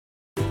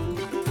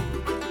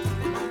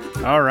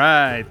All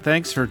right.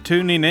 Thanks for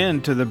tuning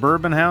in to the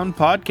Bourbon Hound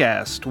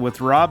podcast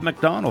with Rob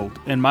McDonald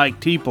and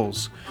Mike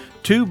Teeples,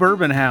 two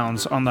bourbon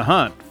hounds on the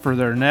hunt for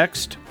their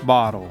next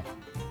bottle.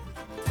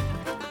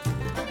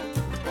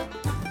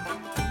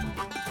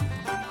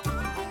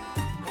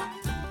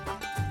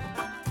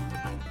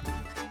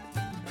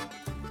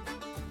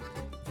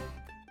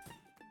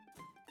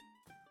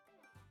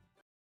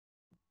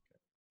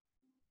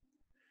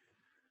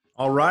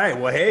 All right.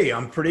 Well, hey,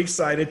 I'm pretty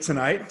excited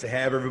tonight to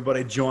have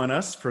everybody join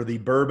us for the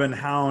Bourbon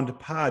Hound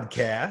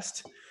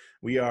podcast.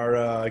 We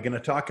are going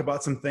to talk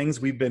about some things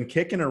we've been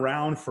kicking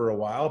around for a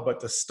while. But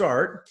to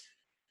start,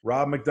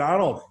 Rob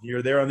McDonald,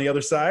 you're there on the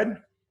other side?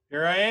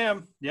 Here I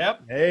am.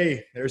 Yep.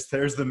 Hey,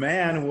 there's the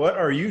man. What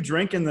are you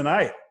drinking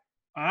tonight?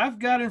 I've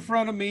got in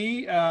front of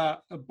me a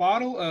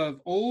bottle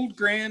of Old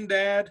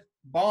Granddad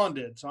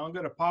Bonded. So I'm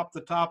going to pop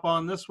the top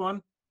on this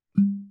one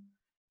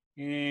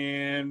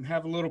and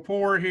have a little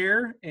pour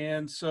here.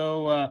 And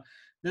so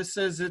this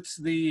says it's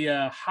the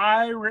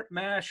high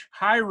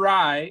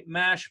rye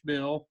mash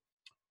bill,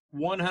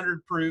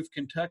 100 proof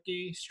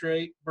Kentucky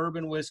straight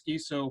bourbon whiskey.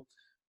 So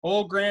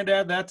Old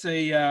Granddad, that's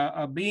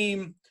a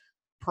Beam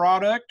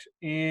product.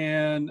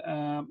 And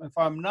if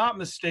I'm not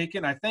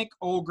mistaken, I think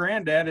Old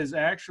Granddad is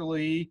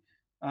actually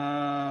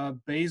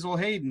Basil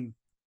Hayden.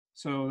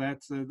 So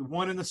that's the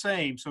one and the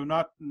same. So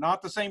not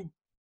the same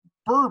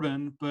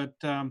bourbon, but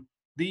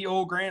the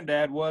Old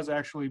Granddad was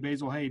actually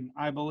Basil Hayden,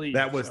 I believe.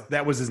 That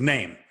was his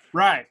name.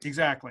 Right.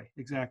 Exactly.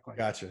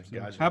 Gotcha.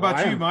 How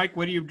about you, Mike?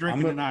 What are you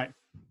drinking tonight?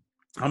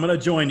 I'm going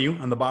to join you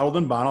on the Bottled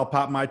and Bond. I'll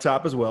pop my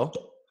top as well.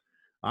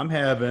 I'm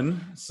having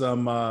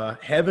some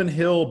Heaven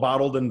Hill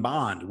Bottled and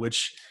Bond,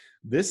 which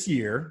this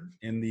year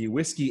in the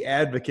Whiskey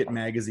Advocate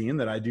magazine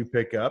that I do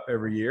pick up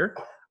every year,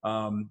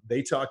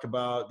 they talk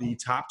about the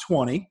top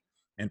 20.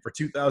 And for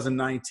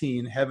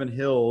 2019, Heaven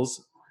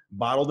Hill's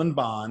Bottled and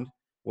Bond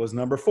was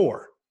number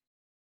 4.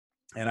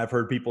 And I've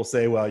heard people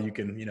say, well, you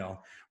can,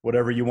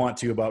 whatever you want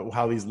to about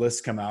how these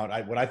lists come out.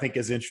 What I think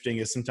is interesting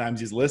is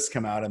sometimes these lists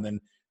come out and then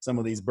some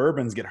of these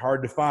bourbons get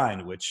hard to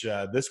find, which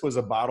this was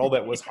a bottle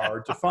that was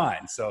hard to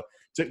find. So it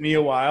took me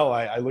a while.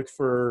 I looked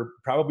for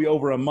probably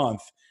over a month,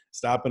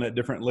 stopping at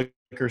different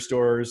liquor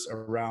stores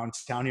around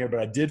town here, but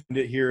I did find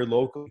it here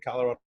local in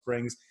Colorado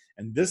Springs.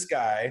 And this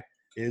guy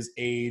is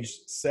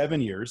aged 7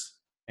 years.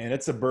 And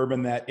it's a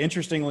bourbon that,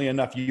 interestingly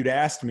enough, you'd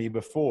asked me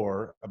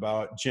before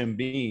about Jim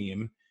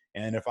Beam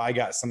and if I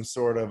got some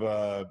sort of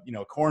a,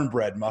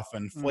 cornbread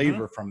muffin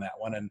flavor from that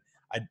one. And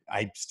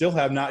I still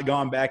have not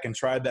gone back and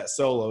tried that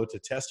solo to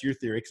test your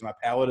theory because my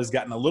palate has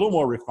gotten a little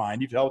more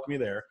refined. You've helped me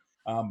there.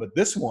 But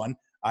this one,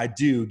 I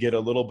do get a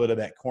little bit of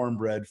that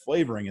cornbread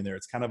flavoring in there.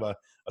 It's kind of a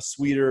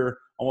sweeter,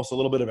 almost a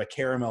little bit of a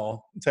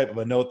caramel type of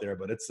a note there,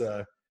 but it's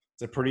a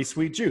pretty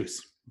sweet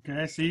juice.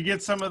 Okay, so you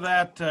get some of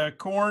that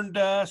corn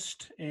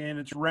dust, and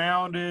it's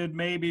rounded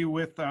maybe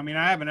with, I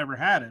haven't ever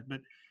had it,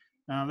 but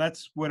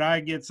that's what I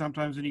get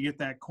sometimes when you get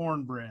that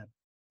cornbread.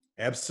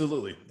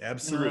 Absolutely.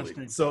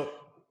 So,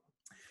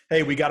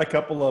 hey, we got a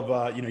couple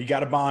of, you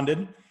got a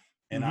bonded,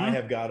 and I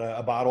have got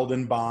a bottled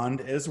and bond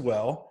as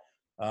well.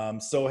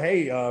 So,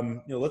 hey,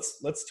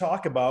 let's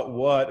talk about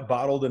what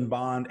bottled and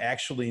bond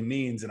actually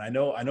means. And I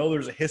know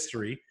there's a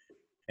history.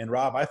 And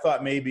Rob, I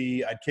thought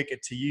maybe I'd kick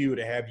it to you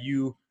to have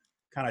you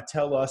kind of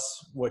tell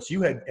us what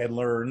you had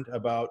learned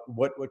about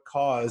what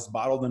caused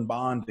bottled and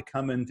bond to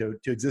come into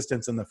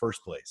existence in the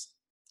first place.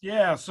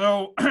 Yeah.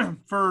 So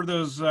for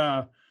those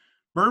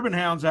bourbon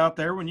hounds out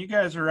there, when you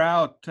guys are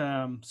out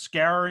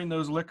scouring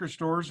those liquor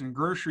stores and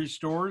grocery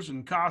stores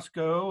and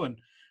Costco and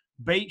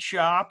bait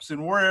shops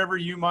and wherever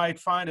you might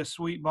find a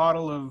sweet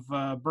bottle of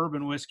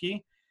bourbon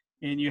whiskey,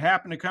 and you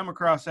happen to come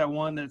across that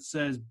one that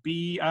says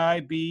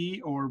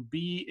BIB or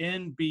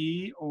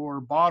BNB or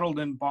bottled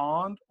and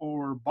bond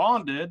or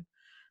bonded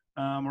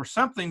or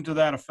something to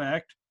that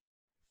effect,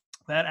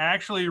 that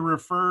actually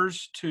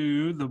refers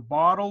to the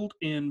Bottled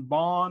in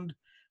Bond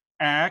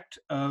Act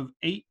of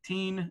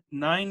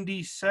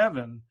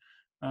 1897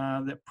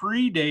 that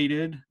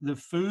predated the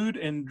Food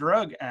and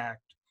Drug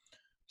Act.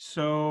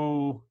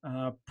 So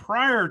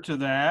prior to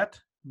that,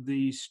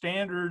 the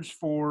standards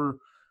for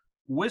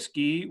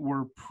whiskey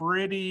were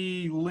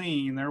pretty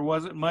lean. There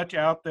wasn't much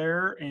out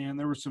there, and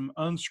there were some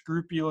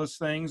unscrupulous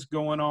things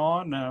going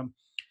on.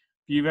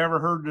 If you've ever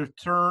heard the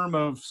term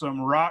of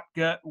some rot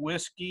gut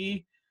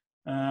whiskey,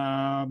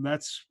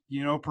 that's,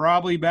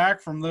 probably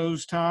back from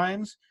those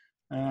times.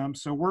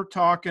 So we're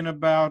talking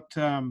about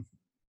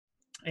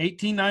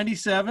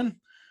 1897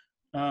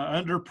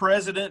 under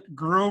President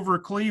Grover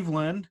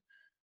Cleveland.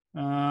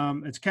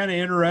 It's kind of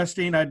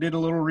interesting. I did a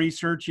little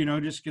research,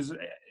 just because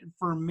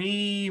for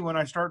me, when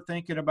I start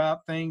thinking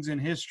about things in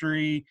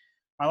history,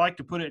 I like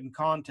to put it in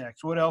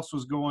context. What else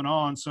was going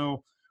on?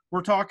 So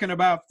we're talking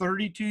about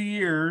 32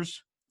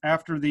 years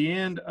after the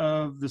end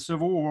of the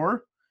Civil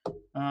War.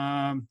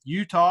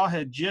 Utah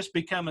had just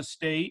become a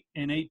state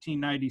in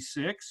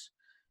 1896.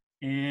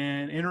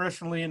 And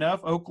interestingly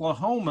enough,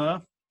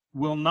 Oklahoma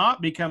will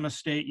not become a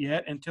state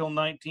yet until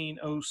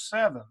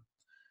 1907.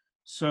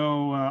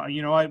 So,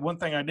 one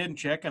thing I didn't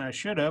check, and I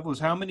should have, was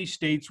how many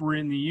states were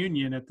in the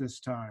union at this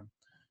time.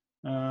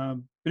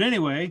 But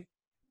anyway,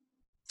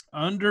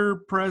 under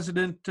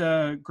President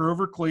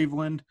Grover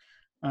Cleveland,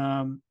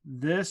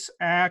 this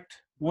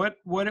act, what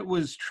it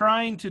was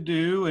trying to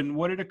do and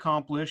what it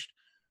accomplished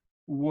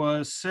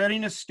was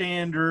setting a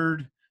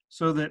standard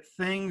so that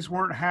things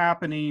weren't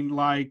happening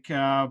like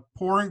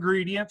poor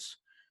ingredients.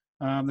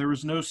 There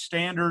was no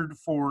standard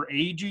for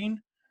aging.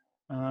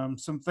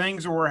 Some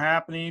things that were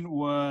happening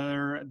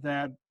were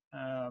that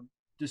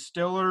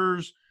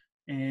distillers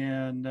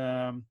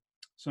and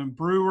some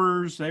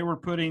brewers, they were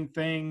putting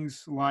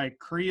things like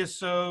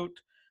creosote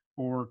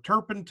or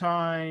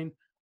turpentine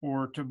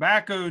or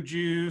tobacco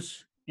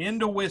juice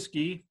into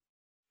whiskey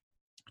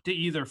to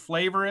either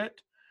flavor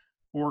it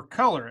or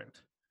color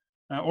it,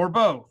 or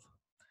both.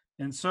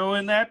 And so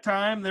in that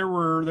time, there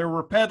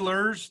were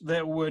peddlers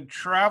that would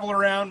travel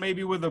around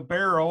maybe with a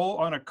barrel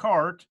on a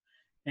cart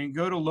and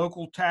go to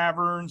local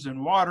taverns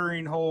and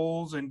watering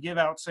holes and give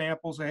out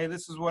samples. Hey,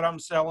 this is what I'm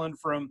selling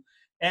from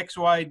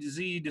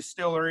XYZ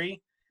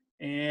distillery.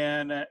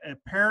 And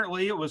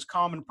apparently it was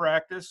common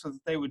practice so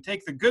that they would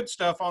take the good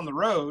stuff on the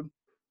road.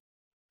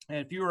 And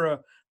if you were a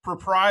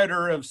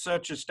proprietor of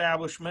such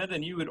establishment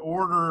and you would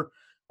order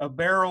a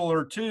barrel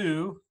or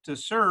two to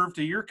serve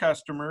to your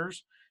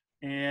customers,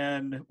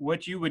 and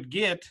what you would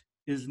get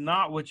is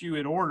not what you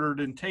had ordered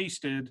and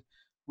tasted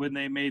when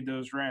they made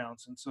those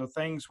rounds. And so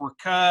things were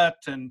cut,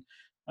 and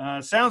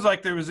sounds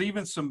like there was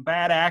even some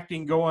bad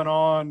acting going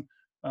on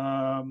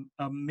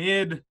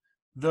amid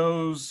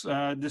those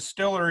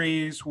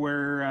distilleries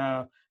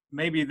where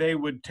maybe they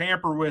would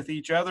tamper with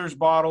each other's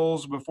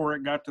bottles before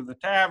it got to the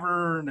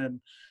tavern.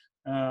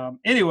 And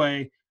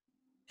anyway,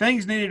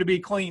 things needed to be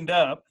cleaned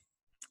up.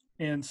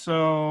 And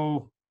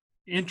so,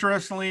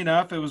 interestingly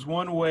enough, it was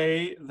one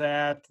way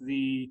that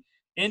the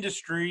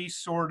industry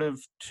sort of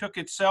took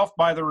itself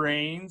by the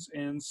reins,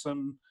 and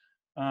some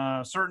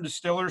certain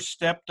distillers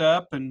stepped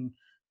up and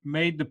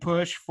made the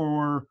push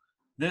for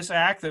this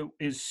act that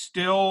is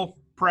still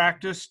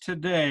practiced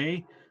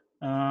today.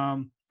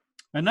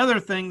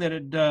 Another thing that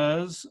it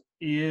does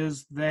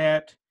is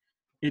that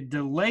it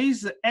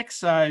delays the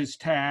excise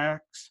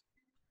tax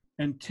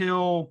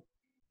until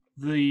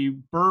the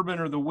bourbon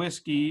or the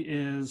whiskey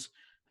is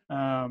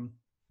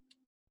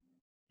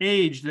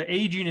aged. The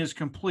aging is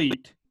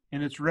complete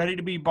and it's ready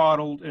to be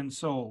bottled and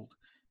sold.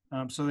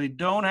 So they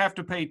don't have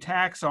to pay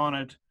tax on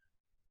it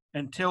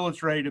until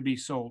it's ready to be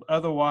sold.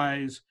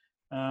 Otherwise,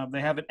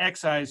 they have an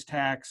excise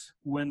tax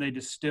when they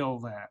distill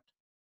that.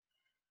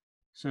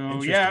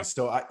 So yeah.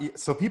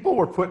 So people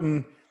were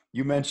putting.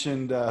 You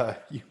mentioned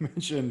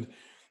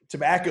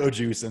tobacco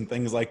juice and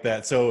things like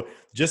that. So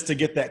just to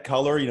get that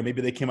color,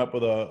 maybe they came up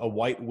with a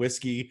white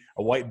whiskey,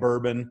 a white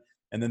bourbon,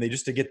 and then they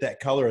just to get that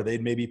color,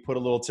 they'd maybe put a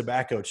little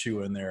tobacco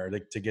chew in there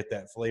to get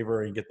that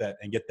flavor and get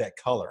that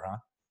color, huh?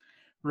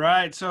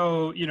 Right.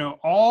 So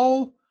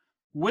all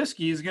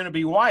whiskey is going to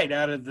be white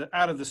out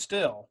of the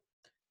still,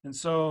 and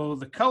so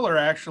the color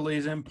actually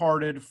is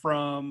imparted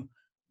from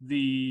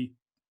the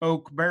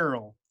oak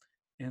barrel.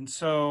 And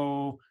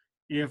so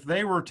if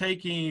they were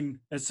taking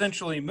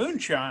essentially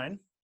moonshine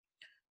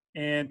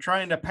and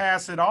trying to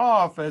pass it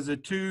off as a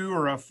 2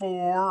 or a 4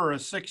 or a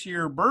 6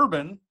 year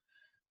bourbon,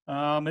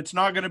 it's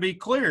not going to be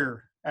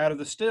clear out of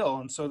the still.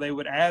 And so they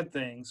would add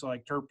things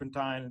like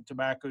turpentine and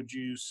tobacco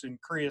juice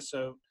and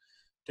creosote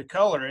to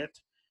color it.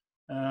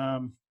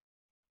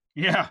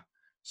 Yeah.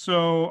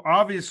 So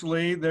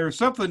obviously there's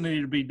something that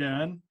needed to be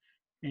done.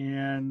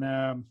 And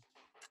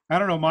I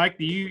don't know, Mike,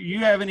 do you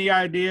have any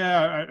idea?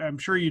 I'm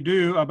sure you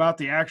do, about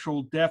the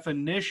actual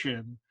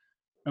definition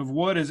of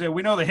what is it.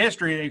 We know the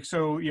history.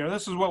 So,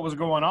 this is what was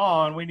going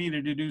on. We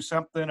needed to do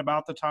something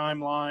about the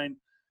timeline.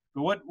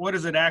 But what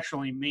does it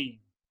actually mean?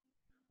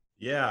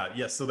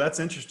 Yeah. So that's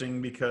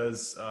interesting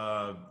because,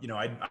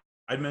 I'd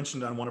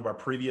mentioned on one of our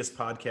previous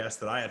podcasts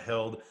that I had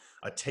held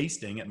a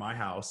tasting at my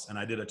house, and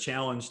I did a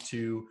challenge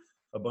to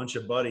a bunch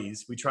of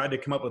buddies. We tried to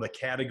come up with a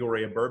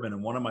category of bourbon,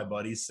 and one of my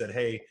buddies said,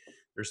 "Hey,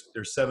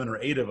 there's 7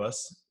 or 8 of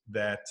us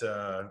that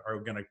are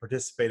going to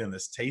participate in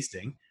this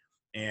tasting,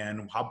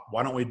 and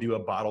why don't we do a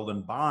bottled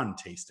and bond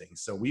tasting?"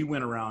 So we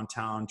went around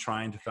town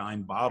trying to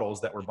find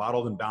bottles that were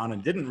bottled and bound,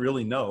 and didn't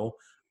really know.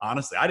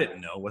 Honestly, I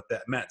didn't know what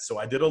that meant. So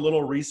I did a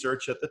little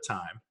research at the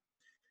time,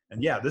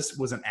 and yeah, this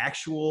was an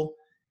actual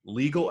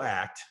legal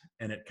act,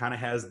 and it kind of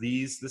has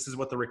this is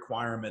what the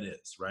requirement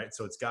is, right?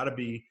 So it's got to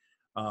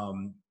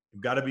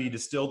be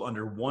distilled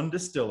under one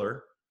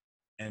distiller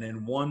and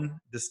in one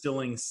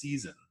distilling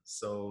season.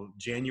 So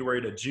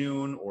January to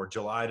June or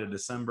July to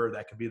December,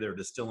 that could be their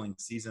distilling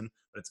season,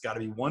 but it's got to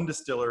be one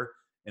distiller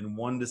in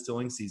one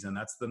distilling season.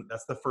 That's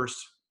the first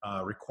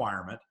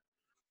requirement.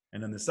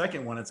 And then the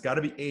second one, it's got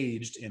to be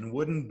aged in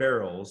wooden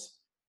barrels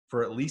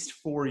for at least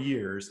 4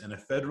 years in a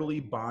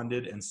federally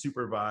bonded and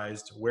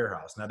supervised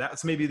warehouse. Now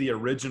that's maybe the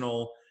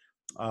original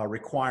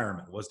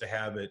requirement, was to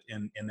have it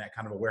in that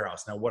kind of a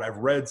warehouse. Now what I've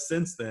read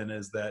since then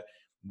is that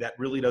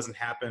really doesn't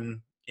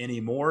happen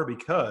anymore,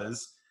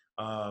 because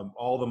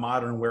all the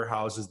modern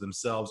warehouses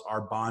themselves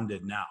are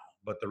bonded now.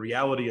 but the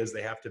reality is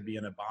they have to be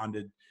in a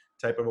bonded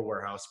type of a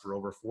warehouse for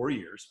over 4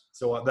 years.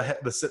 So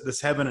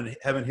this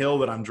Heaven Hill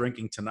that I'm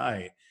drinking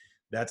tonight,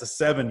 that's a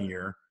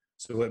 7-year.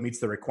 So it meets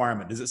the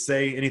requirement. Does it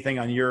say anything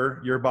on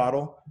your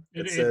bottle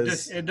that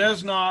says? It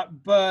does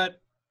not,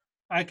 but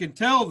I can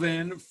tell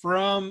then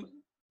from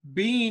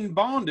being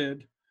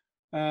bonded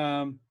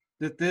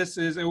that this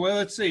is, well,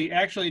 let's see.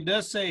 Actually, it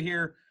does say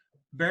here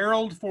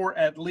barreled for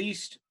at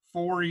least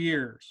 4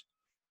 years.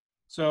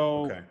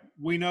 So Okay.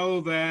 we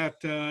know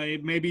that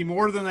it may be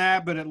more than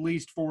that, but at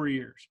least 4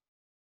 years.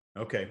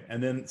 Okay.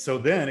 And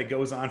then it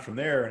goes on from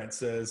there, and it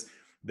says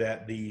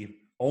that the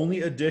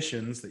only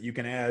additions that you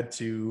can add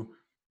to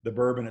the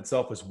bourbon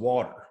itself is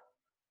water.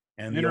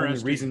 And the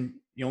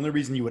only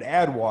reason you would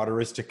add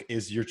water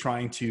is you're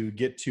trying to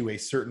get to a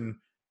certain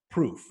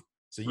proof.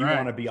 So you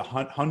want to be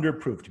 100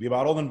 proof. To be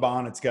bottled and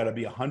bond, it's got to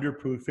be 100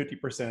 proof,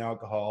 50%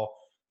 alcohol.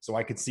 So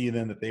I could see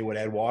then that they would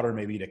add water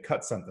maybe to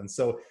cut something.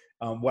 So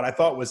what I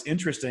thought was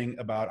interesting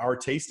about our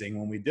tasting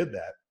when we did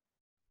that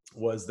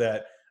was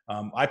that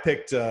I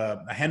picked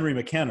a Henry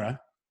McKenna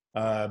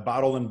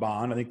bottled and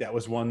bond. I think that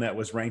was one that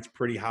was ranked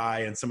pretty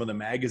high in some of the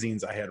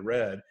magazines I had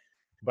read.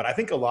 But I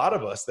think a lot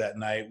of us that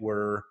night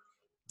were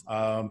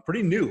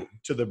pretty new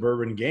to the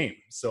bourbon game.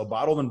 So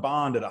bottled and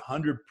bond at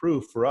 100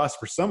 proof for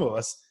some of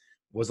us,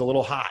 was a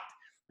little hot.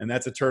 And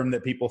that's a term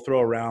that people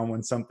throw around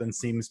when something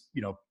seems,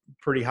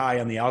 pretty high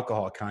on the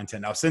alcohol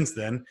content. Now, since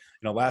then,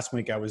 last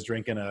week I was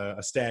drinking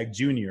a Stag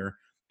Junior,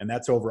 and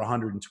that's over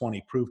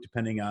 120 proof,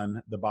 depending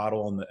on the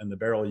bottle and the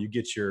barrel you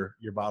get your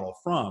bottle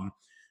from.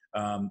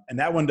 And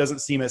that one doesn't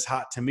seem as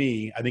hot to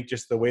me. I think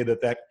just the way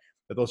that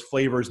those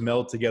flavors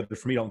meld together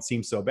for me don't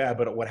seem so bad.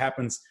 But what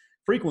happens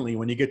frequently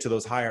when you get to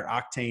those higher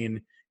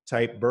octane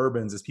type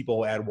bourbons is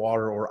people add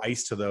water or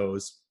ice to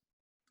those,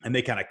 and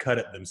they kind of cut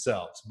it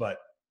themselves. But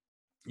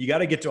you got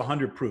to get to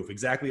 100 proof,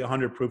 exactly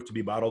 100 proof to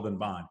be bottled and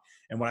bond.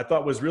 And what I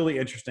thought was really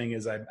interesting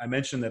is I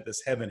mentioned that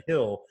this Heaven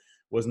Hill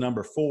was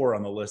number 4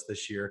 on the list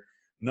this year.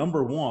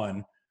 Number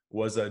 1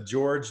 was a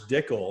George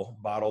Dickel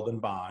bottled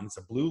and bond. It's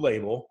a blue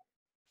label,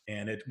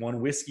 and it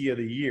won Whiskey of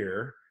the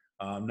Year,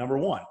 number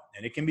 1.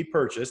 And it can be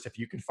purchased if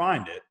you can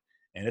find it,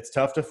 and it's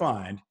tough to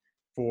find.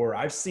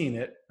 I've seen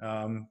it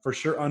for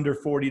sure under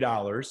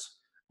 $40,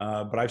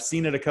 but I've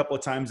seen it a couple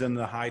of times in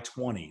the high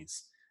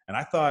 20s. And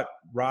I thought,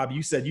 Rob,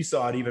 you said you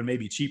saw it even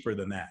maybe cheaper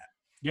than that.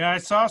 Yeah, I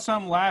saw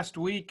some last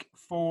week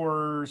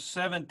for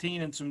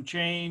 17 and some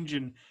change,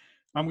 and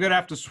I'm going to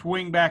have to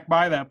swing back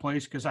by that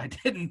place because I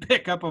didn't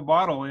pick up a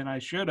bottle, and I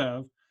should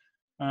have.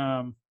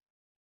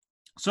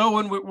 So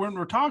when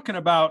we're talking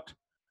about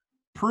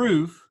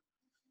proof,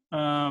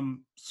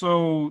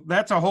 so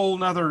that's a whole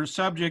nother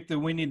subject that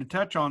we need to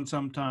touch on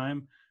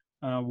sometime.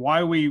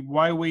 Why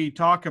we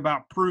talk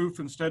about proof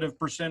instead of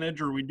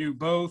percentage, or we do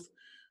both.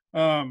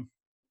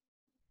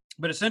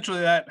 But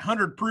essentially that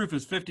 100 proof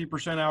is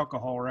 50%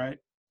 alcohol, right?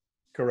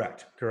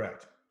 Correct.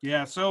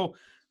 Yeah. So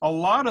a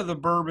lot of the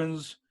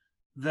bourbons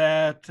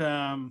that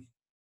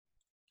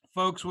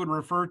folks would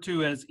refer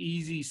to as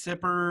easy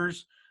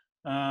sippers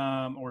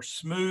or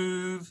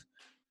smooth,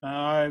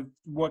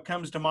 what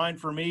comes to mind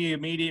for me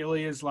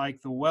immediately is like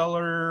the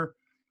Weller,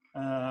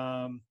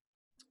 some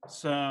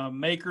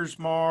Maker's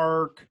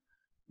Mark,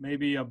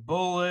 maybe a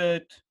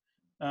Bullet.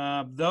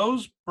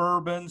 Those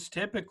bourbons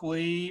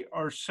typically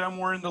are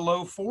somewhere in the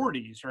low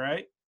 40s,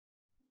 right?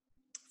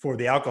 For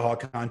the alcohol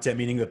content,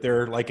 meaning that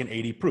they're like an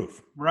 80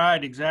 proof.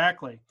 Right,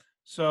 exactly.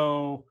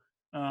 So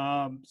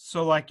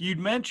like you'd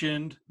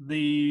mentioned,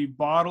 the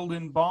bottled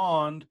and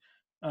bond,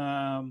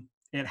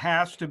 it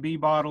has to be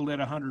bottled at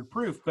 100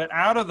 proof, but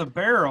out of the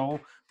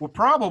barrel, well,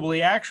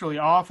 probably actually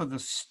off of the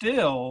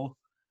still,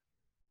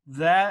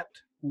 that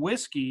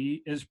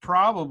whiskey is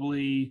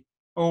probably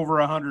over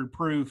 100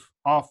 proof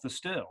off the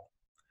still.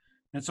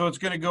 And so it's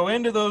going to go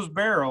into those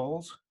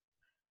barrels,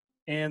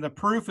 and the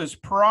proof is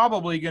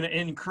probably going to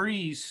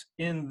increase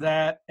in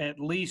that at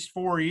least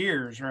 4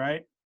 years,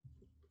 right?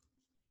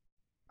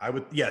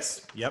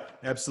 Yes. Yep.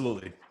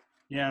 Absolutely.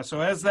 Yeah.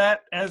 So as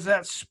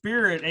that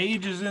spirit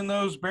ages in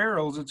those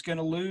barrels, it's going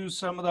to lose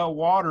some of that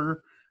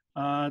water.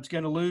 It's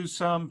going to lose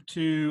some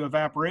to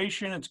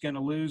evaporation. It's going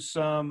to lose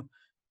some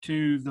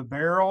to the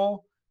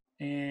barrel.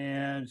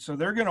 And so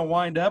they're going to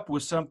wind up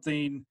with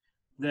something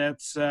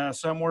that's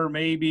somewhere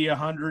maybe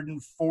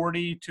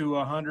 140 to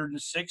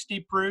 160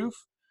 proof.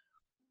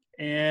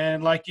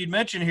 And like you'd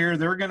mentioned here,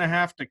 they're going to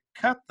have to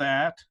cut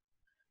that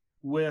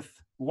with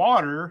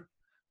water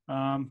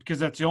because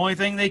that's the only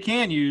thing they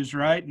can use,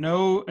 right?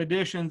 No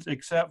additions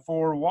except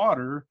for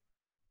water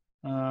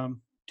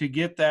to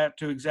get that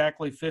to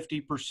exactly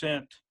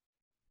 50%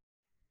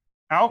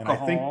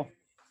 alcohol.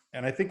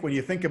 And I think when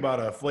you think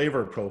about a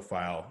flavor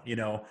profile,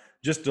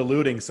 just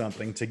diluting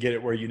something to get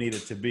it where you need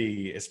it to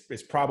be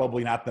is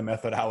probably not the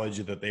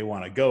methodology that they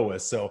want to go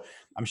with. So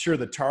I'm sure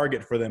the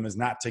target for them is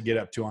not to get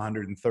up to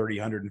 130,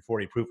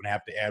 140 proof and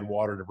have to add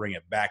water to bring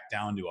it back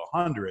down to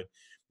 100.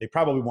 They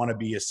probably want to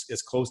be as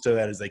close to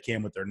that as they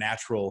can with their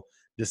natural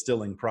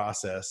distilling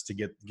process to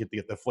get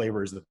the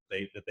flavors that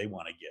they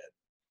want to get.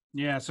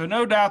 Yeah, so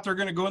no doubt they're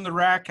going to go in the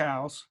rack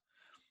house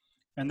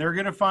and they're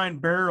going to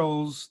find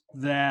barrels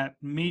that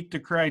meet the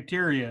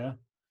criteria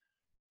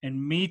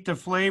and meet the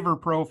flavor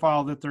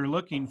profile that they're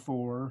looking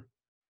for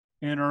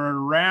and are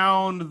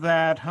around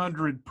that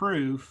 100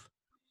 proof.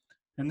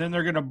 And then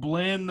they're going to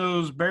blend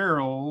those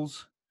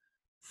barrels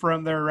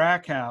from their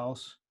rack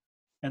house.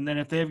 And then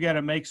if they've got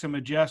to make some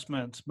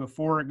adjustments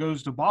before it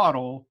goes to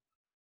bottle,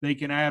 they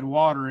can add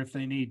water if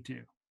they need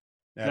to.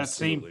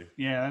 Absolutely.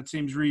 That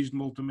seems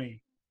reasonable to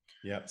me.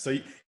 Yeah. So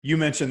you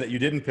mentioned that you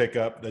didn't pick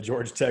up the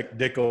George Tech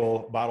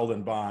Dickel bottled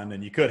and bond,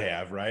 and you could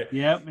have, right?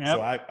 Yep.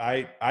 So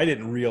I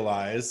didn't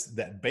realize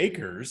that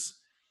Baker's,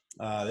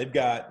 they've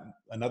got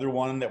another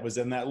one that was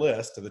in that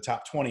list of the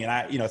top 20.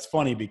 And it's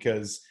funny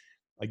because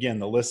again,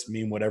 the lists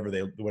mean whatever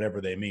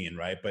they mean,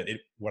 right? But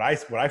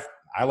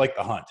I like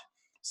the hunt.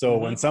 So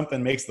when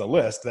something makes the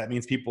list, that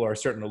means people are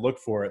starting to look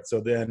for it. So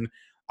then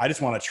I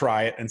just want to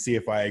try it and see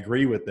if I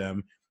agree with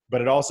them.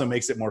 But it also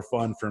makes it more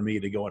fun for me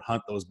to go and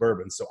hunt those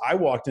bourbons. So I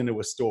walked into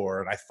a store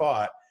and I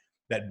thought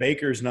that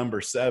Baker's number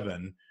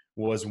 7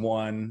 was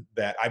one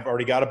that I've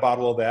already got a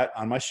bottle of that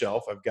on my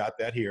shelf. I've got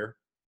that here.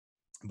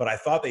 But I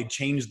thought they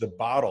changed the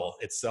bottle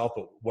itself.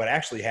 But what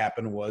actually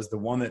happened was the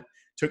one that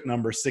took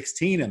number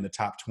 16 in the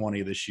top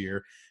 20 this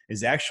year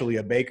is actually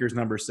a Baker's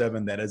number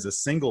 7 that is a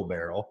single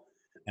barrel.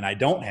 And I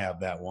don't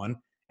have that one.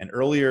 And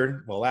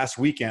last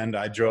weekend,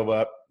 I drove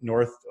up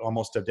north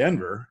almost to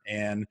Denver,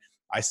 and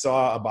I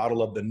saw a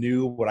bottle of the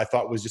new, what I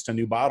thought was just a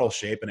new bottle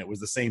shape, and it was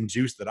the same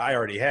juice that I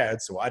already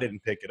had, so I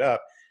didn't pick it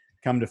up.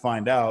 Come to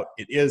find out,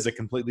 it is a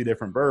completely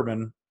different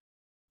bourbon.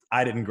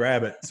 I didn't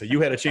grab it. So you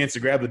had a chance to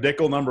grab the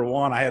Dickel number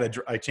 1. I had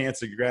a chance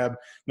to grab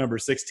number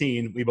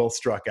 16. We both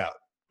struck out.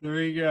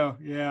 There you go.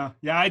 Yeah.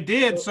 Yeah, I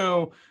did.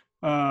 So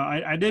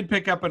I did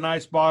pick up a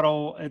nice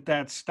bottle at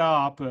that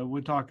stop.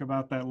 We'll talk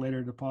about that later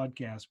in the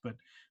podcast. But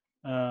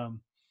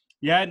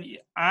yeah,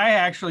 I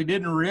actually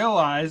didn't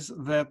realize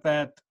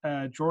that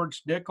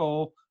George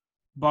Dickel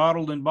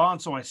bottled and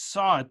bond. So I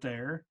saw it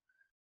there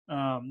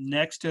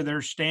next to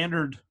their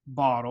standard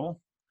bottle.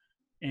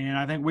 And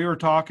I think we were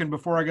talking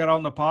before I got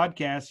on the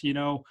podcast,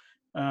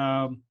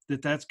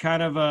 that's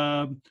kind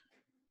of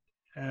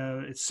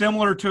it's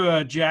similar to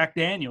a Jack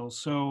Daniel's.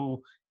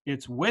 So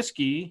it's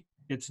whiskey.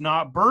 It's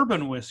not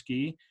bourbon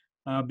whiskey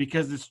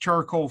because it's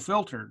charcoal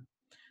filtered.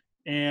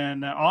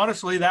 And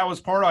honestly, that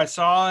was part I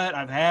saw it.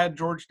 I've had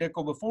George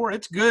Dickel before.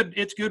 It's good.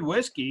 It's good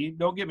whiskey.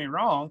 Don't get me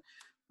wrong.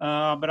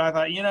 But I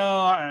thought,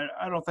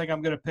 I don't think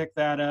I'm going to pick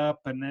that up.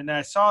 And then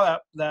I saw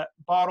that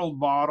bottled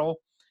bottle.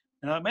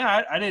 And I thought,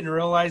 man, I didn't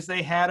realize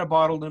they had a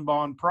bottled and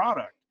bond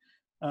product.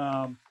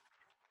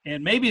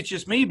 And maybe it's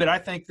just me, but I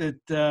think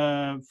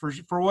that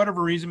for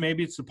whatever reason,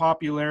 maybe it's the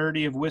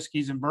popularity of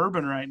whiskeys and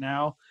bourbon right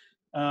now.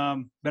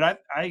 But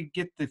I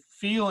get the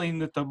feeling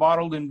that the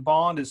bottled and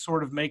bond is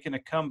sort of making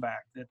a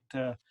comeback,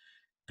 that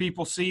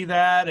people see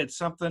that it's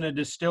something a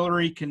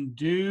distillery can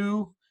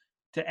do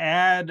to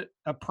add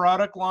a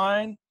product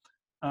line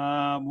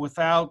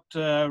without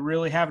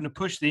really having to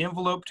push the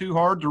envelope too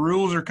hard. The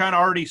rules are kind of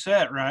already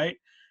set, right?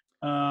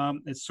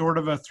 It's sort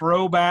of a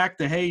throwback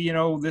to, hey,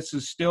 this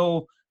is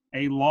still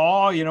a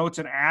law, it's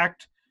an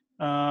act,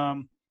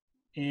 and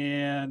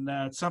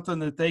it's something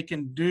that they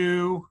can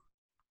do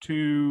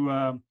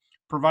to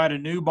provide a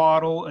new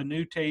bottle, a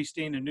new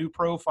tasting, a new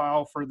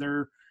profile for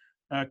their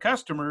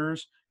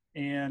customers.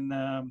 And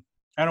I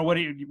don't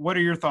know, what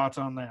are your thoughts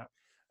on that?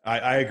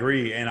 I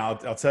agree. And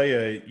I'll tell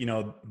you,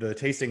 the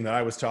tasting that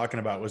I was talking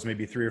about was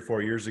maybe 3 or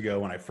 4 years ago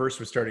when I first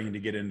was starting to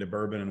get into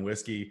bourbon and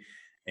whiskey.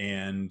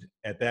 And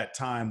at that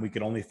time, we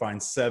could only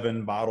find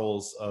 7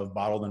 bottles of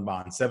bottled and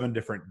bond, 7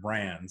 different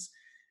brands.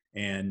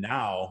 And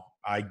now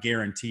I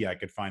guarantee I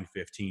could find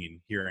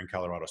 15 here in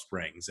Colorado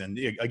Springs. And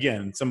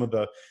again, some of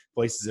the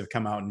places have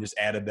come out and just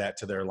added that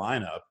to their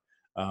lineup.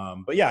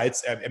 But yeah,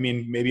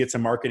 maybe it's a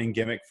marketing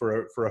gimmick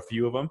for a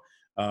few of them.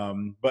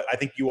 But I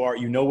think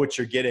you know what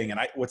you're getting. And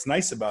what's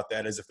nice about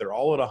that is if they're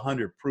all at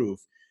 100 proof,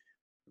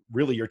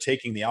 really you're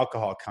taking the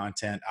alcohol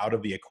content out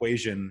of the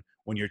equation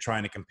when you're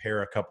trying to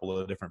compare a couple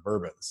of different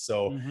bourbons.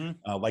 So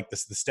like the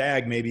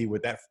Stag, maybe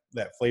with that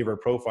flavor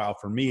profile,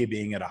 for me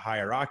being at a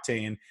higher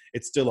octane,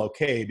 it's still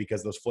okay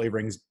because those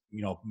flavorings,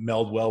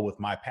 meld well with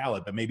my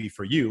palate. But maybe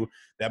for you,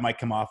 that might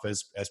come off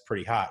as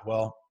pretty hot.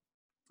 Well,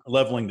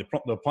 leveling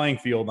the playing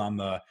field on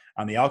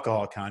the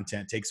alcohol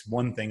content takes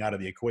one thing out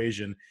of the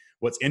equation.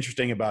 What's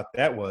interesting about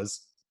that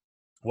was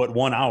what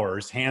won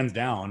ours, hands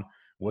down,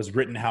 was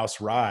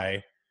Rittenhouse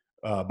Rye,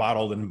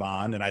 bottled and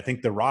bond. And I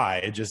think the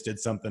rye just did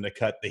something to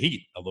cut the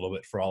heat a little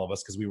bit for all of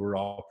us because we were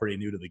all pretty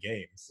new to the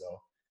game.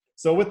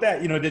 So with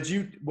that,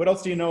 what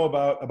else do you know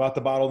about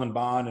the bottled and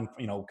bond and,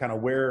 kind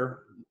of where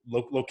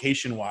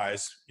location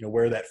wise,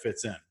 where that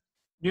fits in?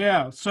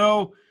 Yeah.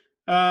 So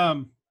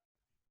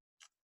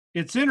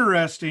it's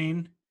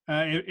interesting.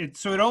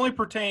 So it only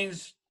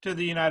pertains to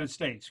the United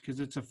States because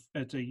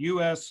it's a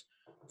U.S.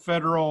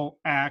 federal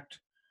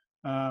act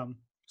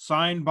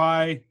signed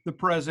by the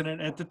president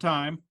at the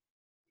time.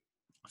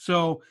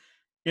 So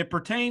it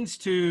pertains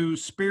to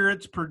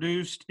spirits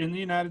produced in the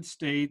United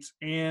States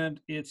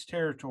and its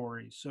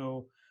territory.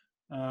 So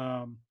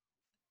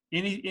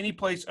any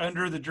place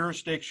under the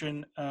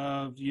jurisdiction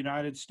of the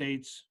United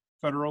States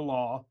federal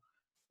law.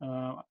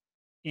 Uh,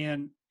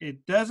 and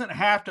it doesn't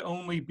have to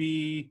only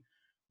be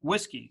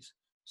whiskeys.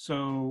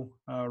 So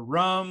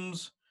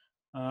rums.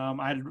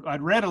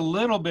 I'd read a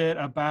little bit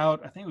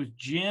about, I think it was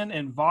gin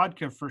and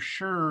vodka for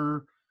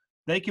sure.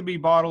 They could be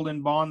bottled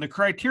in bond. The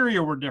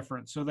criteria were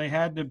different. So they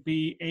had to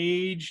be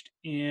aged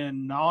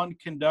in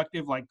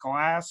non-conductive, like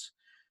glass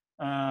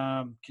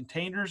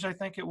containers, I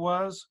think it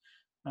was.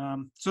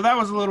 So that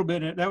was a little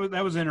bit,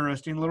 that was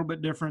interesting, a little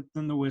bit different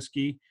than the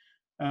whiskey.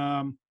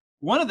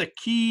 One of the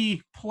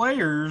key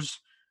players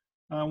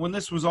when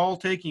this was all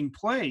taking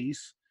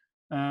place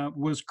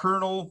was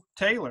Colonel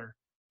Taylor.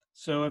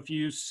 So if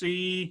you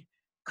see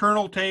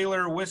Colonel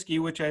Taylor whiskey,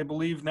 which I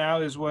believe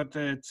now is what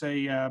it's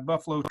a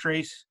Buffalo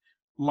Trace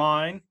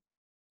line,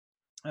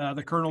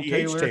 the Colonel E.H.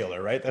 Taylor.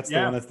 Taylor, right? That's the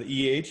Yeah. one that's the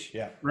E.H.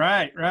 Yeah.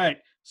 Right, right.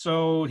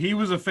 So he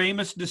was a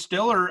famous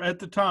distiller at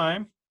the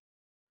time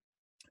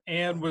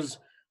and was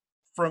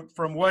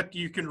from what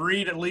you can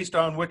read, at least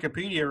on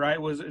Wikipedia,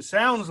 right, was it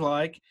sounds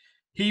like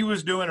he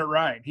was doing it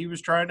right. He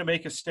was trying to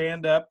make a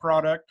stand-up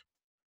product.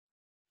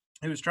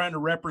 He was trying to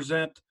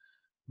represent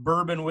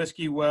bourbon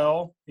whiskey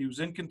well. He was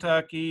in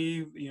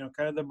Kentucky,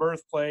 kind of the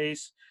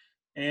birthplace,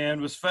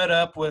 and was fed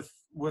up with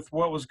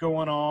what was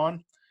going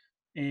on.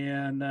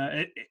 And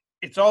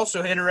it's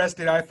also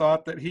interesting, I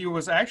thought, that he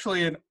was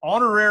actually an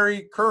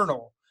honorary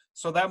colonel.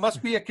 So that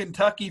must be a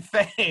Kentucky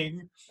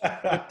thing.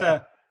 That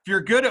if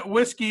you're good at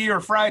whiskey or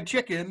fried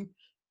chicken,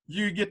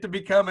 you get to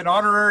become an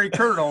honorary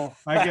colonel,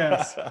 I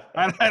guess.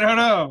 I don't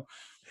know.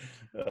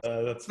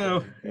 That's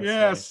So, funny. That's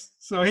yes.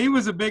 So he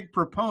was a big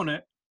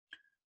proponent.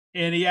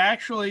 And he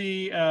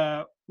actually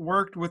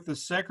worked with the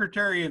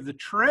Secretary of the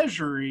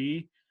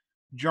Treasury,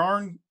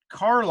 John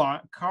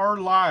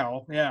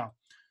Carlisle,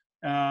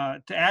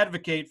 to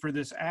advocate for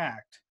this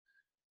act.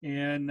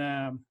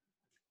 And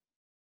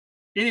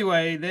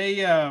anyway,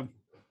 they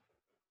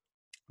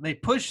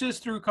pushed this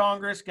through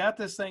Congress, got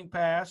this thing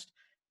passed,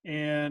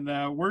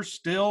 and we're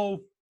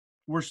still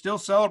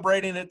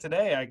celebrating it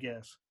today, I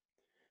guess.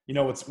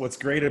 What's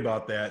great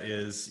about that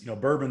is,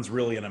 bourbon's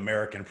really an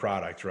American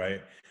product,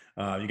 right?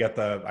 You got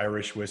the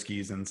Irish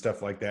whiskeys and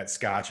stuff like that,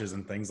 scotches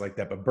and things like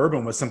that. But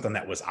bourbon was something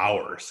that was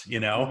ours,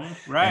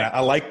 Right. And I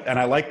like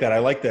that. I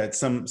like that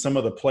some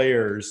of the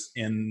players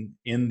in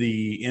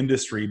the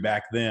industry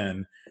back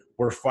then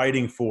were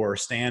fighting for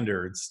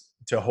standards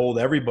to hold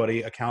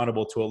everybody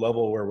accountable to a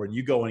level where when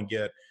you go and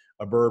get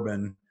a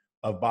bourbon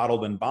of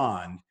bottled in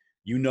bond,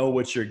 you know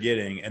what you're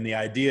getting. And the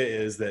idea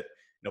is that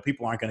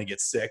people aren't going to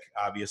get sick,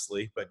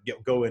 obviously, but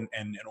go in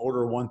and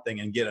order one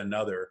thing and get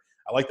another.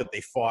 I like that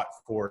they fought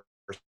for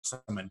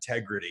some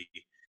integrity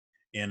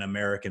in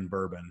American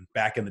bourbon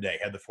back in the day,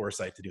 had the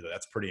foresight to do that.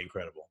 That's pretty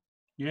incredible.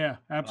 Yeah,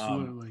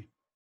 absolutely.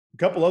 A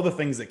couple other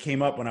things that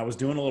came up when I was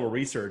doing a little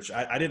research.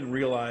 I didn't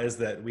realize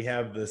that we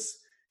have this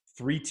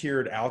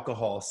 3-tiered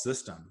alcohol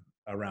system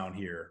around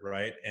here,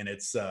 right? And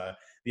it's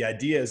the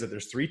idea is that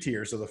there's 3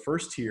 tiers. So the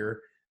first tier,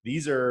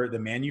 these are the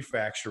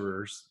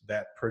manufacturers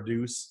that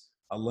produce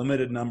a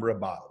limited number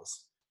of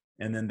bottles.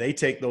 And then they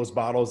take those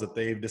bottles that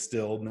they've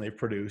distilled and they've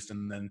produced.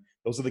 And then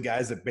those are the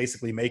guys that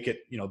basically make it,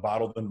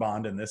 bottled in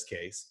bond in this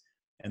case.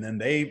 And then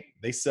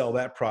they sell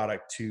that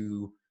product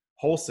to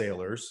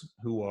wholesalers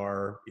who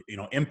are,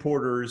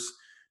 importers,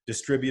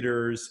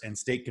 distributors, and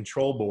state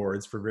control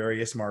boards for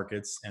various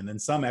markets. And then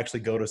some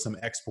actually go to some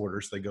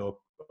exporters. They go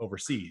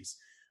overseas.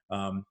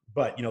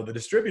 But, the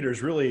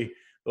distributors really,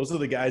 those are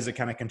the guys that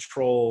kind of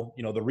control,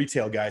 the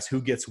retail guys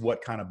who gets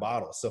what kind of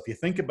bottles. So if you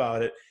think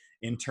about it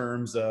in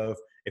terms of,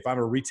 if I'm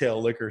a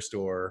retail liquor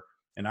store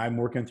and I'm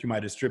working through my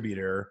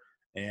distributor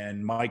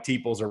and Mike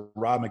Teeples or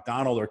Rob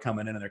McDonald are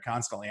coming in and they're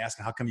constantly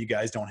asking, how come you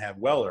guys don't have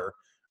Weller?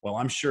 Well,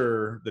 I'm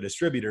sure the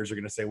distributors are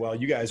going to say, well,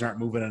 you guys aren't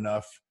moving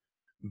enough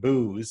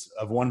booze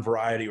of one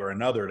variety or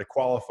another to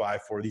qualify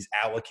for these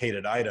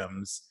allocated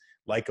items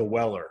like a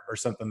Weller or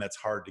something that's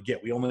hard to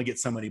get. We only get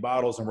so many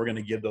bottles and we're going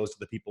to give those to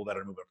the people that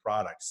are moving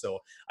products. So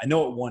I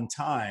know at one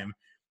time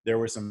there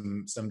were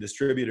some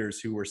distributors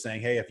who were saying,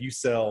 hey, if you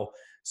sell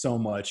so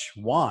much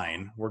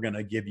wine, we're going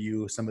to give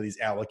you some of these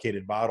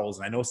allocated bottles.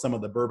 And I know some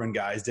of the bourbon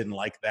guys didn't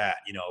like that.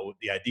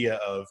 The idea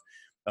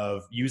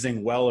of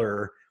using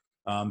Weller,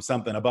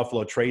 a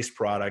Buffalo Trace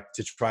product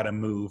to try to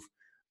move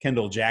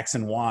Kendall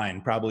Jackson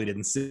wine probably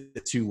didn't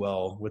sit too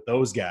well with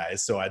those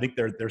guys. So I think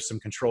there's some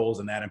controls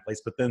in that in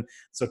place. But then,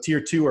 so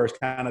tier 2 are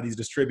kind of these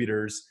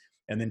distributors.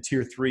 And then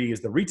tier 3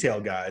 is the retail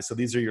guys. So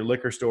these are your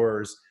liquor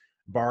stores,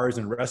 bars,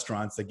 and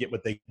restaurants that get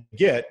what they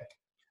get.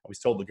 I always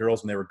told the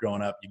girls when they were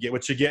growing up, you get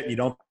what you get and you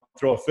don't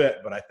throw a fit.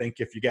 But I think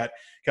if you got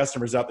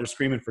customers out there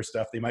screaming for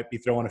stuff, they might be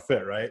throwing a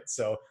fit, right?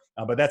 So,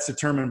 but that's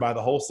determined by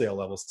the wholesale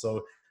level.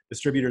 So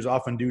distributors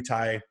often do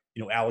tie,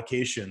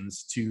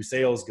 allocations to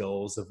sales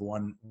goals of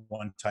one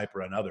type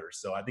or another.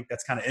 So I think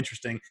that's kind of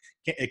interesting.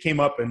 It came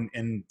up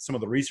in some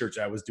of the research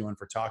I was doing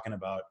for talking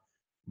about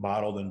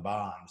bottled and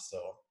bond. So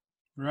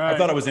right. I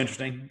thought it was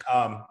interesting.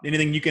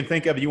 Anything you can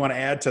think of you want to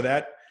add to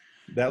that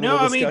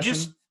little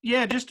discussion?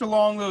 Just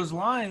along those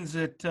lines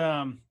that,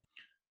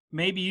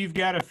 maybe you've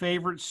got a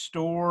favorite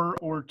store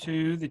or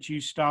two that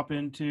you stop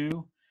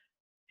into,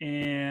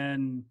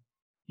 and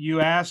you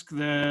ask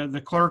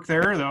the clerk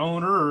there, the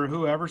owner or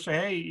whoever, say,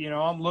 hey,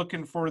 I'm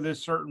looking for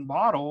this certain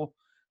bottle.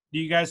 Do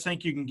you guys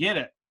think you can get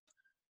it?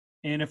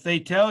 And if they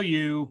tell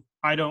you,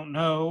 I don't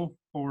know,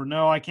 or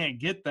no, I can't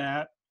get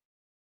that,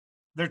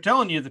 they're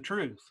telling you the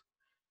truth.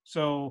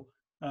 So,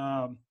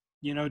 um,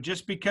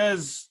 just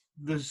because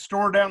the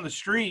store down the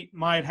street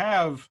might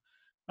have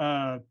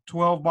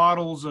 12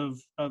 bottles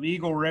of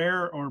Eagle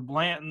Rare or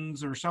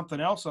Blanton's or something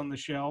else on the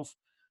shelf,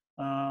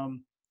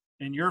 um,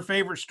 and your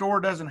favorite store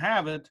doesn't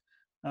have it,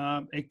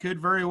 it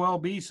could very well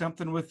be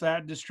something with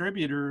that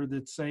distributor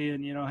that's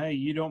saying, hey,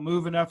 you don't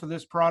move enough of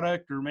this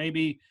product, or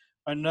maybe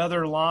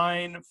another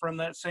line from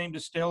that same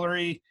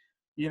distillery,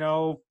 you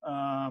know,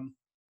 um,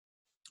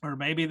 or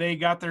maybe they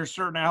got their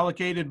certain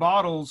allocated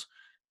bottles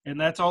and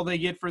that's all they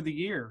get for the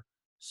year.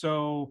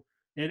 So,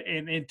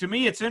 and to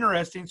me, it's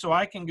interesting. So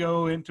I can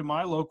go into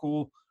my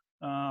local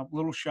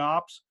little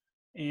shops,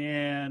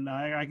 and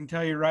I can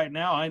tell you right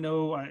now,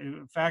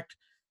 in fact,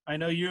 I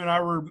know you and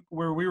I were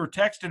where we were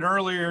texting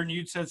earlier, and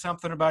you'd said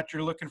something about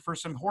you're looking for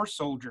some horse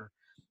soldier.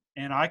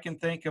 And I can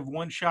think of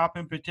one shop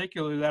in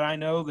particular that I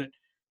know that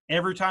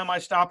every time I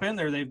stop in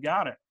there, they've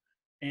got it.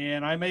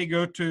 And I may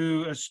go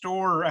to a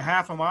store a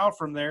half a mile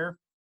from there,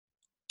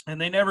 and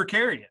they never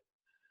carry it.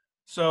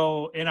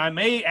 So, and I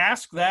may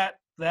ask that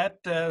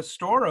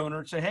store owner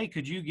and say, "Hey,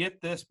 could you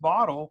get this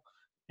bottle?"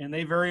 And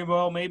they very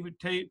well maybe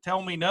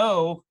tell me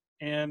no,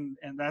 and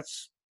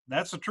that's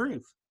the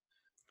truth.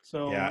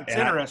 So Yeah, it's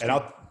interesting.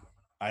 and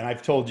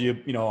I've told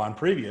you, on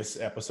previous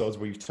episodes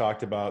we've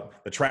talked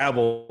about the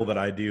travel that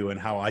I do and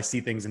how I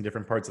see things in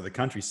different parts of the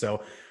country.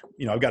 So,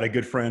 I've got a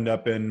good friend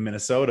up in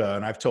Minnesota,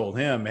 and I've told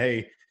him, hey,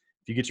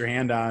 if you get your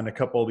hand on a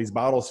couple of these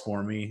bottles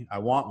for me, I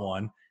want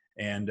one.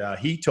 And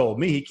he told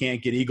me he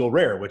can't get Eagle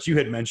Rare, which you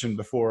had mentioned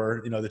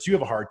before, that you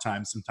have a hard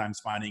time sometimes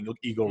finding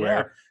Eagle Yeah,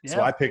 Rare. So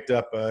yeah, I picked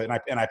up and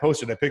I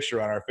posted a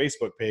picture on our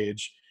Facebook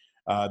page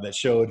that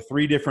showed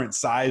 3 different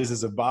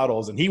sizes of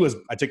bottles. And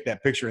I took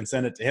that picture and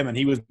sent it to him, and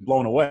he was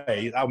blown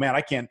away. Oh man,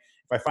 I can't,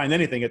 if I find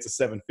anything, it's a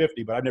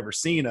 750, but I've never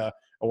seen a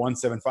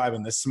 175.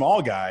 And this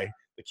small guy,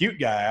 the cute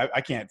guy,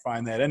 I can't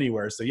find that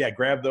anywhere. So yeah,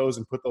 grab those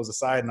and put those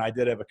aside. And I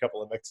did have a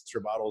couple of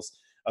extra bottles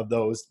of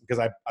those because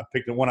I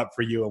picked one up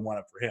for you and one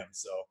up for him.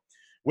 So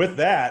with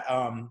that,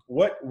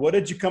 what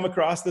did you come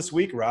across this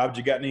week, Rob?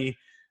 You got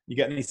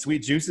any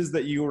sweet juices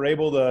that you were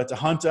able to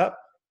hunt up?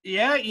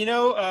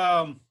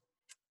 yeah.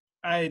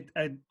 I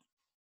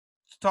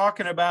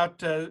talking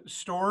about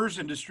stores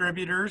and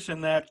distributors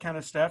and that kind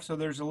of stuff. So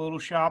there's a little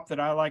shop that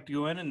I like to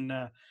go in,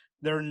 and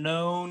they're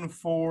known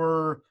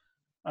for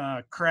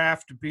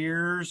craft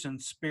beers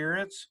and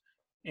spirits.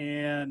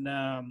 And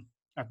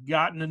I've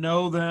gotten to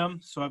know them,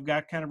 so I've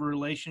got kind of a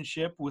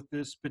relationship with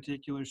this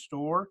particular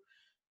store.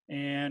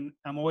 And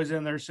I'm always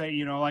in there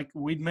saying, like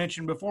we'd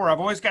mentioned before,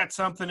 I've always got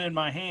something in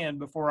my hand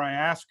before I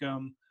ask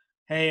them,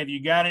 hey, have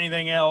you got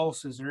anything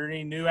else? Is there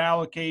any new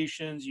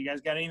allocations? You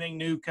guys got anything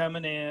new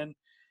coming in?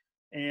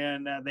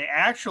 And they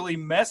actually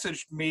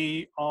messaged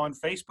me on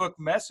Facebook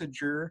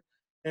Messenger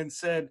and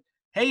said,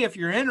 hey, if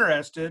you're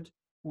interested,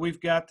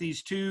 we've got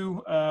these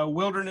 2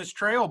 Wilderness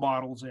Trail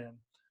bottles in.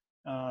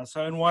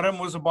 And one of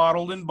them was a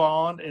bottled in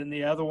bond, and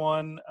the other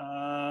one,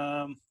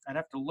 I'd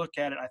have to look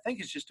at it. I think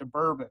it's just a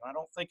bourbon. I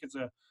don't think it's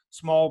a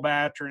small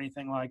batch or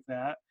anything like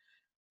that.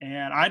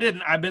 And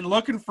I've been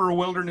looking for a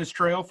Wilderness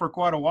Trail for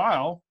quite a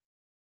while.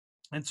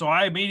 And so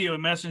I immediately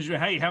messaged you,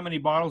 hey, how many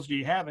bottles do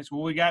you have? I said,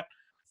 well, we got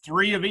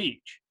 3 of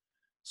each.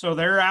 So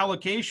their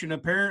allocation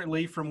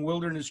apparently from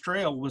Wilderness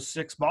Trail was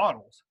 6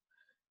 bottles.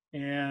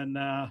 And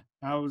I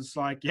was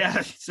like,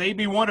 yeah, save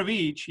me one of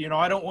each.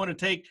 I don't want to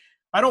take,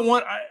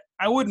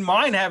 I wouldn't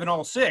mind having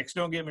all 6,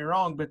 don't get me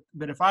wrong.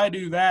 But if I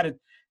do that,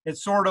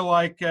 it's sort of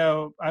like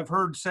I've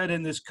heard said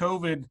in this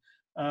COVID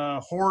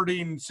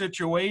hoarding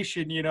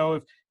situation,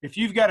 if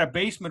you've got a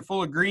basement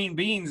full of green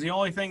beans, the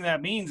only thing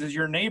that means is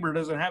your neighbor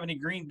doesn't have any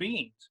green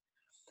beans.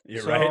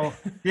 You're right.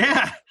 So,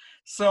 yeah.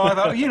 So I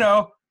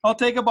thought, I'll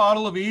take a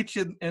bottle of each,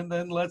 and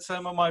then let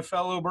some of my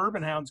fellow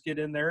bourbon hounds get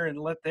in there and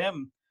let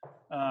them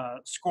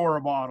score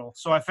a bottle.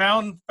 So I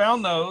found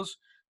those,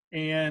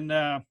 and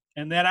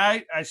then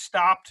I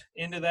stopped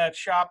into that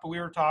shop we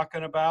were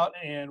talking about,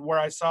 and where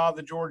I saw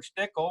the George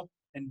Stickle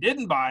and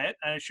didn't buy it.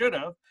 I should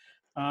have,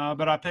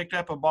 but I picked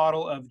up a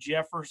bottle of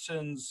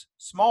Jefferson's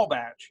small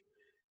batch,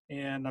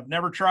 and I've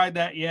never tried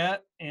that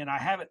yet, and I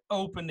haven't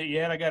opened it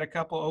yet. I got a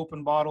couple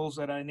open bottles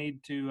that I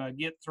need to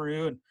get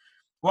through, and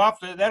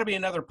that'll be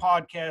another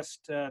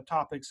podcast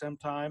topic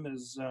sometime,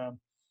 is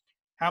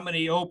how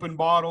many open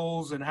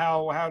bottles and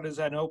how does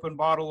that open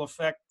bottle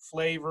affect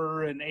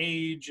flavor and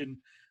age and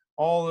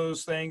all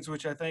those things,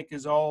 which I think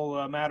is all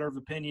a matter of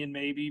opinion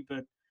maybe,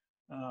 but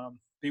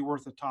be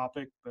worth a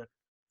topic. But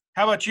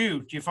how about you?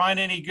 Did you find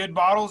any good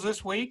bottles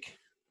this week?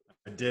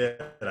 I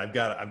did. I've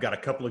got a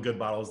couple of good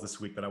bottles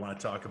this week that I want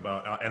to talk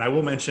about, and I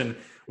will mention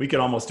we could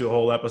almost do a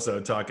whole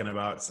episode talking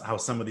about how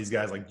some of these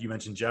guys, like you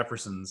mentioned,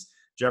 Jefferson's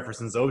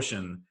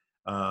Ocean.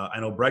 I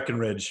know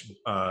Breckenridge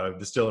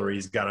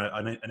Distillery's got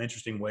an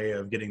interesting way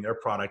of getting their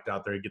product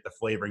out there to get the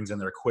flavorings in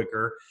there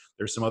quicker.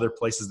 There's some other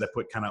places that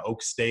put kind of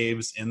oak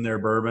staves in their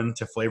bourbon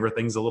to flavor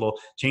things a little,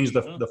 change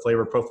the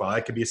flavor profile.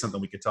 That could be something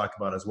we could talk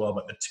about as well.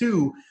 But the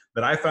two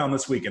that I found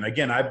this week, and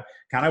again, I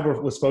kind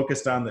of was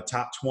focused on the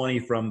top 20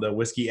 from the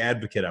Whiskey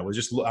Advocate. I was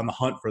just on the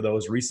hunt for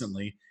those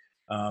recently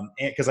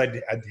because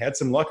I'd had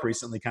some luck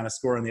recently kind of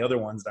scoring the other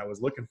ones that I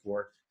was looking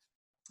for.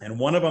 And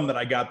one of them that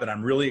I got that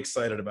I'm really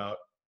excited about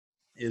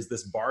is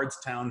this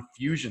Bardstown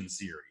Fusion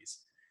Series.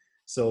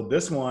 So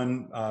this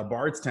one,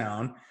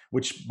 Bardstown,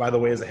 which by the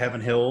way is a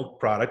Heaven Hill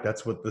product.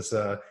 That's what this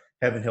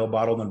Heaven Hill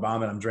bottled and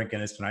bond that I'm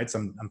drinking is tonight. So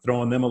I'm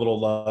throwing them a little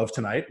love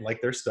tonight,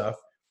 like their stuff.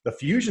 The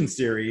Fusion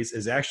Series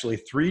is actually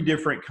 3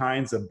 different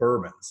kinds of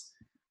bourbons.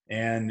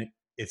 And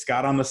it's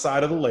got on the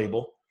side of the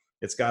label,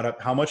 it's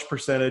got how much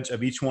percentage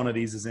of each one of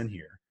these is in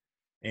here.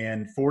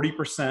 And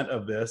 40%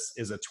 of this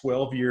is a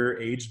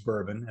 12-year aged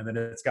bourbon. And then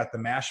it's got the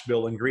mash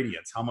bill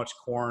ingredients, how much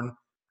corn,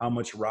 how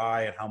much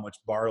rye, and how much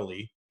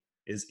barley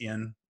is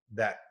in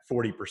that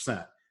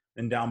 40%.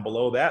 And down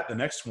below that, the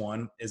next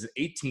one is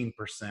 18%,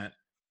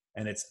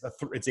 and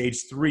it's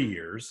aged 3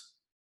 years.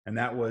 And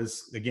that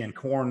was, again,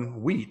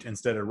 corn, wheat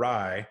instead of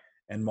rye,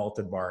 and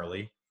malted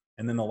barley.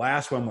 And then the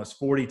last one was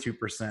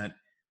 42%,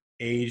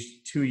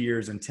 aged 2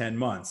 years and 10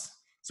 months.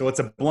 So it's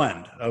a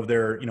blend of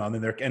their,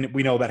 and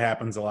we know that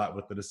happens a lot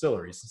with the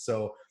distilleries.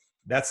 So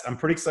I'm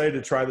pretty excited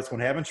to try this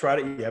one. I haven't tried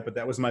it yet, but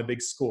that was my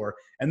big score.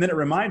 And then it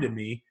reminded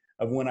me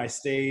of when I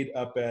stayed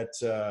up at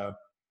the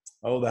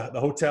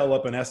hotel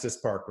up in Estes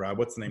Park, Rob.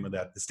 What's the name of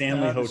that? The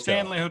Stanley Hotel. The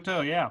Stanley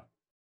Hotel, yeah.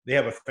 They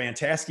have a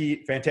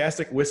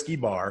fantastic whiskey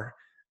bar,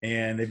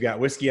 and they've got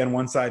whiskey on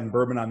one side and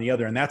bourbon on the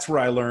other. And that's where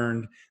I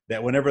learned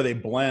that whenever they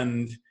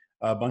blend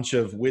a bunch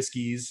of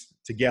whiskeys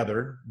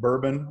together,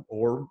 bourbon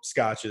or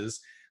scotches,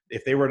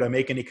 if they were to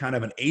make any kind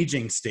of an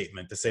aging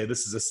statement to say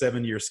this is a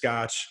 7-year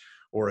scotch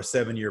or a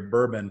 7-year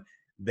bourbon,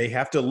 they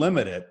have to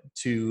limit it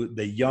to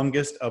the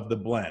youngest of the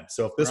blend.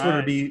 So if this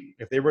were to be,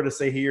 if they were to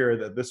say here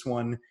that this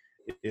one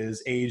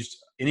is aged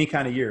any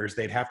kind of years,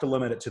 they'd have to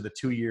limit it to the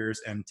 2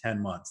 years and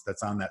 10 months.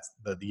 That's on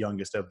the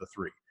youngest of the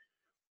 3,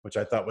 which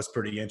I thought was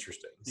pretty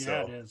interesting.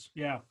 Yeah, it is.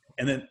 Yeah.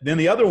 And then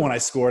the other one I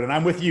scored, and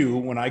I'm with you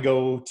when I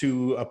go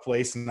to a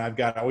place and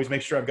I always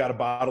make sure I've got a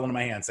bottle in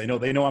my hands. They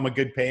know I'm a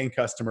good paying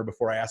customer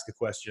before I ask a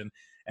question.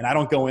 And I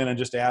don't go in and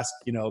just ask,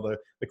 the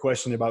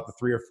question about the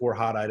 3 or 4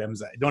 hot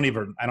items. I don't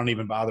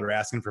even bother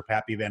asking for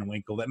Pappy Van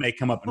Winkle. That may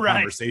come up in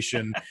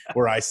conversation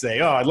where I say,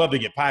 oh, I'd love to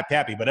get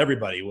Pappy, but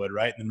everybody would,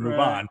 right? And then move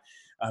on.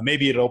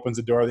 Maybe it opens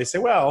a door. They say,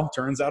 well,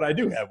 turns out I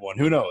do have one.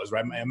 Who knows,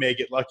 right? I may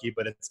get lucky,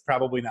 but it's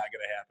probably not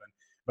going to happen.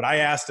 But I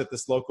asked at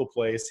this local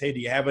place, hey, do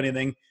you have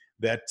anything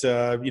that,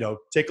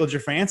 tickled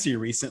your fancy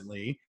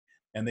recently?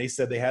 And they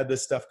said they had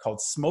this stuff called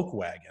Smoke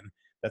Wagon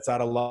that's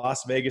out of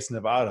Las Vegas,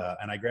 Nevada.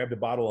 And I grabbed a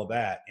bottle of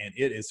that, and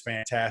it is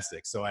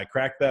fantastic. So I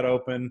cracked that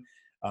open,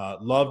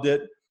 loved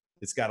it.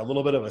 It's got a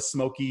little bit of a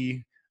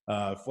smoky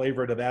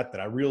flavor to that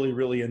I really,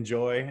 really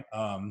enjoy.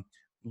 A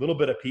little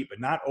bit of peat, but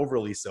not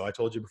overly so. I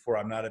told you before,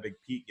 I'm not a big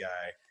peat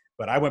guy.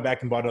 But I went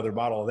back and bought another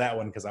bottle of that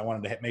one because I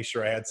wanted to make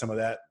sure I had some of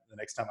that the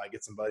next time I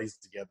get some buddies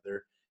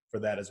together for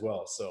that as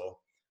well. So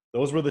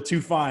those were the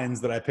 2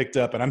 finds that I picked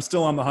up, and I'm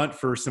still on the hunt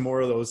for some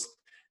more of those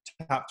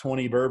top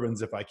 20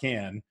 bourbons if I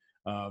can.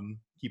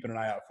 Keeping an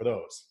eye out for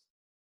those.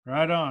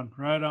 Right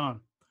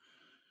on.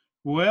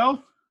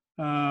 Well,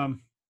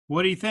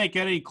 what do you think?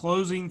 Any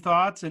closing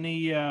thoughts?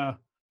 Anything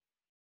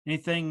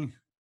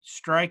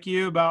strike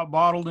you about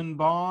bottled and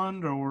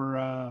bond,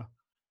 or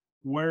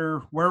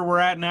where we're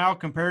at now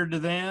compared to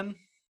then?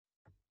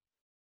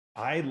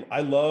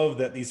 I love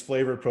that these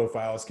flavor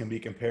profiles can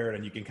be compared,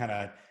 and you can kind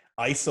of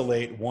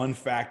isolate one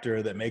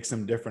factor that makes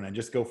them different and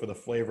just go for the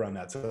flavor on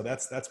that. So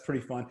that's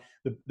pretty fun.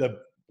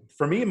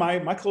 For me,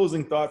 my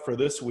closing thought for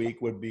this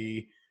week would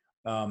be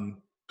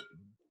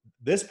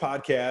this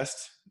podcast,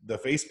 the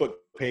Facebook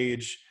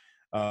page,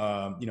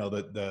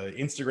 the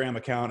Instagram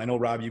account. I know,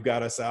 Rob, you've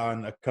got us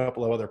on a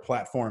couple of other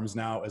platforms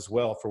now as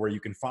well for where you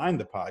can find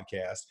the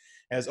podcast,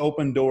 has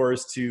opened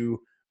doors to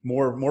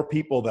more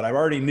people that I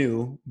already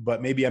knew,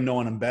 but maybe I'm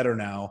knowing them better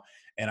now.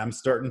 And I'm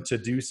starting to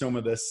do some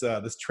of this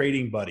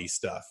trading buddy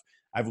stuff.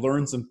 I've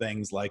learned some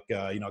things like,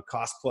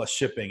 cost plus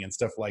shipping and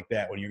stuff like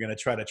that. When you're going to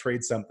try to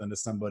trade something to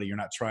somebody, you're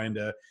not trying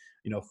to,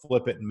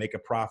 flip it and make a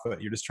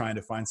profit. You're just trying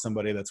to find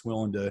somebody that's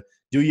willing to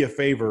do you a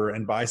favor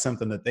and buy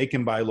something that they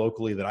can buy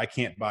locally that I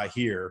can't buy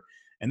here.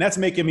 And that's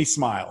making me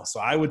smile. So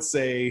I would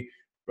say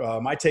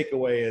my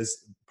takeaway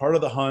is part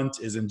of the hunt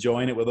is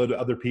enjoying it with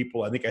other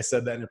people. I think I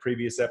said that in a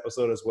previous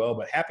episode as well,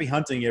 but happy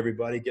hunting,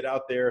 everybody. Get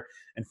out there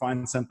and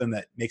find something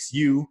that makes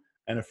you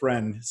and a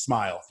friend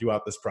smile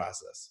throughout this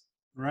process.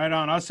 Right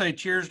on. I'll say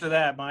cheers to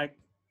that, Mike.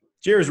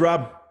 Cheers,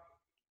 Rob.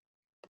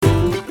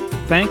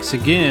 Thanks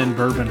again,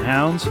 Bourbon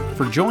Hounds,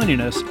 for joining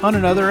us on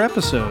another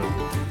episode.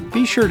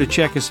 Be sure to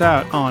check us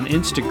out on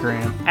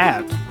Instagram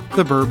at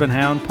the Bourbon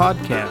Hound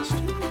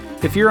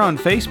Podcast. If you're on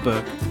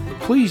Facebook,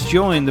 please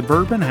join the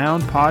Bourbon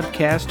Hound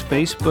Podcast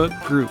Facebook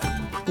group.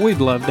 We'd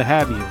love to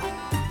have you.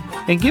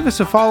 and give us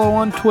a follow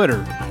on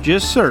Twitter.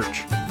 Just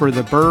search for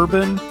the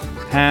Bourbon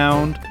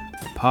Hound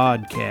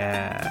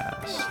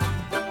Podcast.